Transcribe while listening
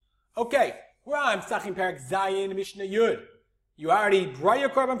Okay, we're on Pesachim Parak Zayin Mishnah Yud. You already brought your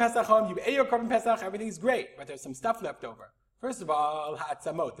korban Pesach home, you ate your korban Pesach, everything's great, but there's some stuff left over. First of all,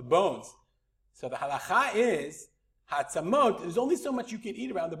 ha'atzamot, the bones. So the halacha is, ha'atzamot, there's only so much you can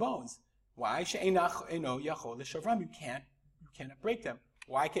eat around the bones. Why? She'enach eno yachol l'shavram. You cannot break them.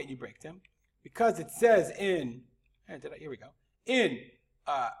 Why can't you break them? Because it says in, here we go, in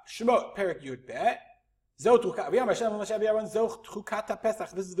Shemot Perak Yud Bet, this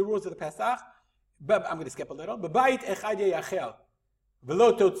is the rules of the Pesach. But I'm going to skip a little. B'bayit echad yachel,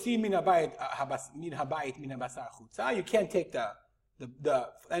 v'lo totzi min habayit min habasar chutza. You can't take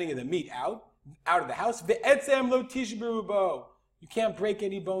any of the meat out of the house. Ve'etzem lo tishberu bo. You can't break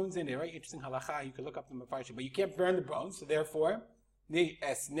any bones in it, right? Interesting halacha. You can look up the mafarshim, but you can't burn the bones. So therefore, you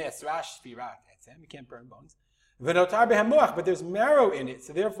can't burn bones. V'notar behamuach, but there's marrow in it,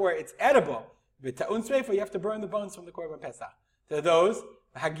 so therefore it's edible. V'ta'un sreifa, you have to burn the bones from the korban pesach. So those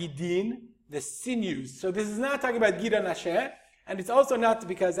hagidin, the sinews. So this is not talking about gida nasher, and it's also not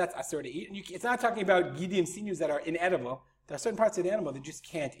because that's asur to eat. And it's not talking about gidim sinews that are inedible. There are certain parts of the animal that you just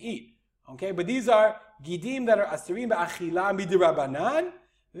can't eat. Okay, but these are gidim that are asurim ba'achila midirabanan,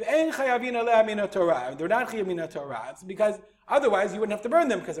 v'en chayavin aleh min Torah. They're not chayav min Torah. It's because otherwise you wouldn't have to burn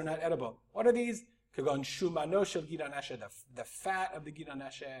them because they're not edible. What are these? Kagon shumano shel gida nasher, the fat of the gida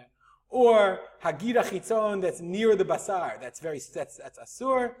nasher, or hagira chitzon that's near the basar. That's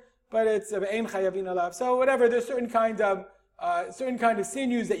asur. But it's ein chayavin alav. So whatever, there's certain kind of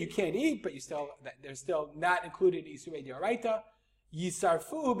sinews that you can't eat, but they're still not included in Isurei D'Oraita.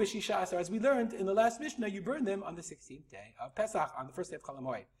 Yisarfu b'shisha asar. As we learned in the last Mishnah, you burn them on the 16th day of Pesach, on the first day of Chol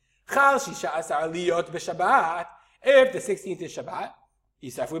HaMoed. Chal shisha asar liyot b'Shabbat. If the 16th is Shabbat,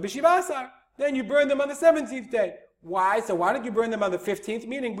 yisarfu b'shiva asar. Then you burn them on the 17th day. Why? So why don't you burn them on the 15th?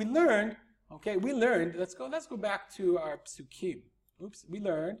 Meaning we learned. Let's go back to our psukim. Let's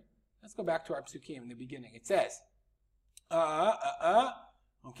go back to our psukim in the beginning. It says, you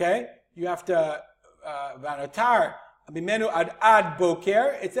have to, vanotar mimenu ad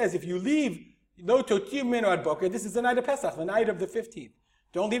boker. It says, if you leave, lo totir mimenu ad boker, this is the night of Pesach, the night of the 15th.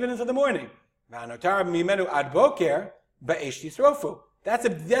 Don't leave it until the morning. Vanotar mimenu ad boker, ba'esh yisrofu. That's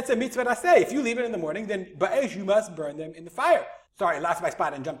a mitzvah to say. If you leave it in the morning, then ba'esh, you must burn them in the fire. Sorry, lost my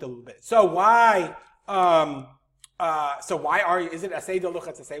spot and jumped a little bit. So why, is it asay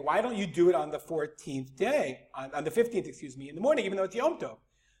deluchat to say, why don't you do it on the 14th day, on the 15th, in the morning, even though it's Yom Tov?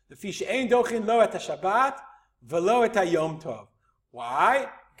 The fish ein dochin lo et Shabbat velo et Yom Tov. Why?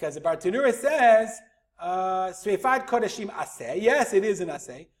 Because the Bartanura says, Sreifat Kodashim asay. Yes, it is an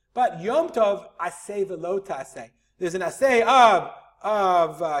asay, but Yom Tov asay velo ta'asay. There's an asay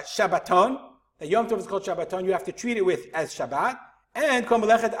of Shabbaton. The Yom Tov is called Shabbaton. You have to treat it as Shabbat. And Kol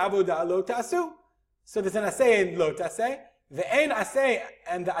Melechet Avodah Lo Ta'asu. So there's an asay and lo tasay. The ein asay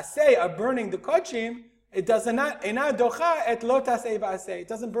and the asay of burning the kochim, it does not ena docha et lo tasay v'asay.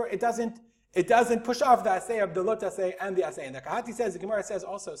 It doesn't push off the asay of the lo tasay and the asay. And the Kahati says, the Gemara says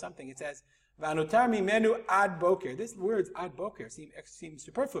also something. It says v'anotar mimenu ad boker. This word ad boker seems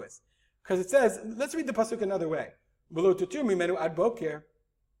superfluous because it says, let's read the pasuk another way. V'lo tutur mimenu ad boker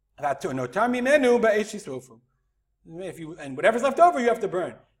v'anotar mimenu ba'esh yisrofu. And whatever's left over, you have to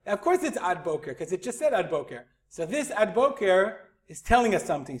burn. Now, of course it's ad boker, because it just said ad boker. So this ad boker is telling us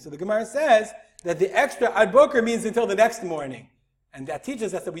something. So the Gemara says that the extra ad boker means until the next morning. And that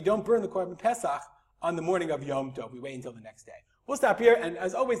teaches us that we don't burn the korban Pesach on the morning of Yom Tov. We wait until the next day. We'll stop here, and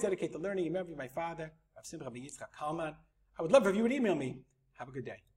as always, dedicate the learning. Remember my father, Rav Simcha ben Yitzchak Kalman. I would love if you would email me. Have a good day.